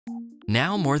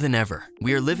Now more than ever,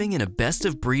 we are living in a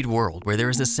best-of-breed world where there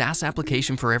is a SaaS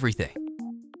application for everything,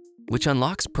 which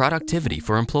unlocks productivity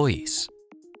for employees,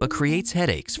 but creates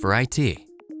headaches for IT.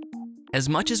 As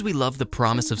much as we love the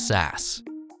promise of SaaS,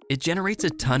 it generates a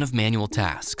ton of manual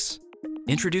tasks,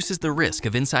 introduces the risk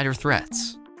of insider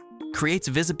threats, creates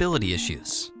visibility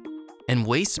issues, and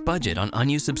wastes budget on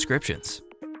unused subscriptions.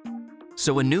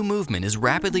 So a new movement is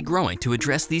rapidly growing to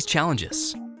address these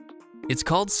challenges. It's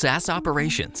called SaaS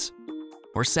Operations,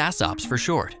 or SaaSOps for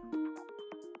short.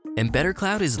 And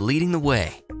BetterCloud is leading the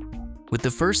way with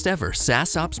the first ever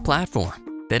SaaSOps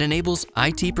platform that enables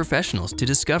IT professionals to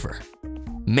discover,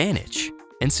 manage,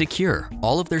 and secure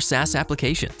all of their SaaS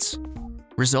applications,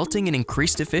 resulting in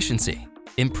increased efficiency,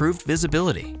 improved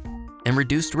visibility, and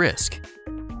reduced risk.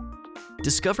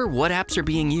 Discover what apps are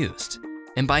being used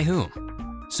and by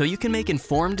whom, so you can make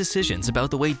informed decisions about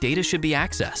the way data should be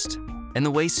accessed and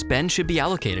the way spend should be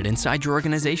allocated inside your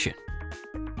organization.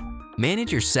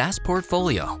 Manage your SaaS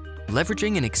portfolio,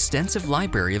 leveraging an extensive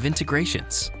library of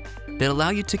integrations that allow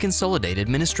you to consolidate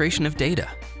administration of data,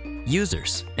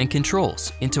 users, and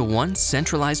controls into one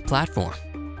centralized platform.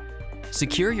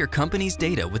 Secure your company's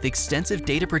data with extensive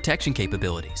data protection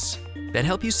capabilities that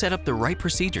help you set up the right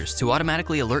procedures to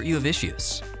automatically alert you of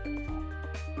issues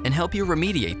and help you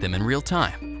remediate them in real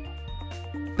time.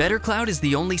 BetterCloud is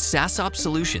the only SaaSOps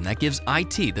solution that gives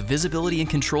IT the visibility and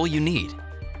control you need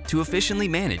to efficiently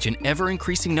manage an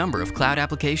ever-increasing number of cloud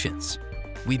applications.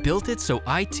 We built it so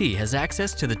IT has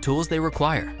access to the tools they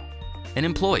require, and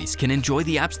employees can enjoy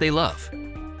the apps they love.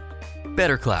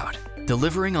 BetterCloud,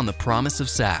 delivering on the promise of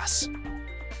SaaS.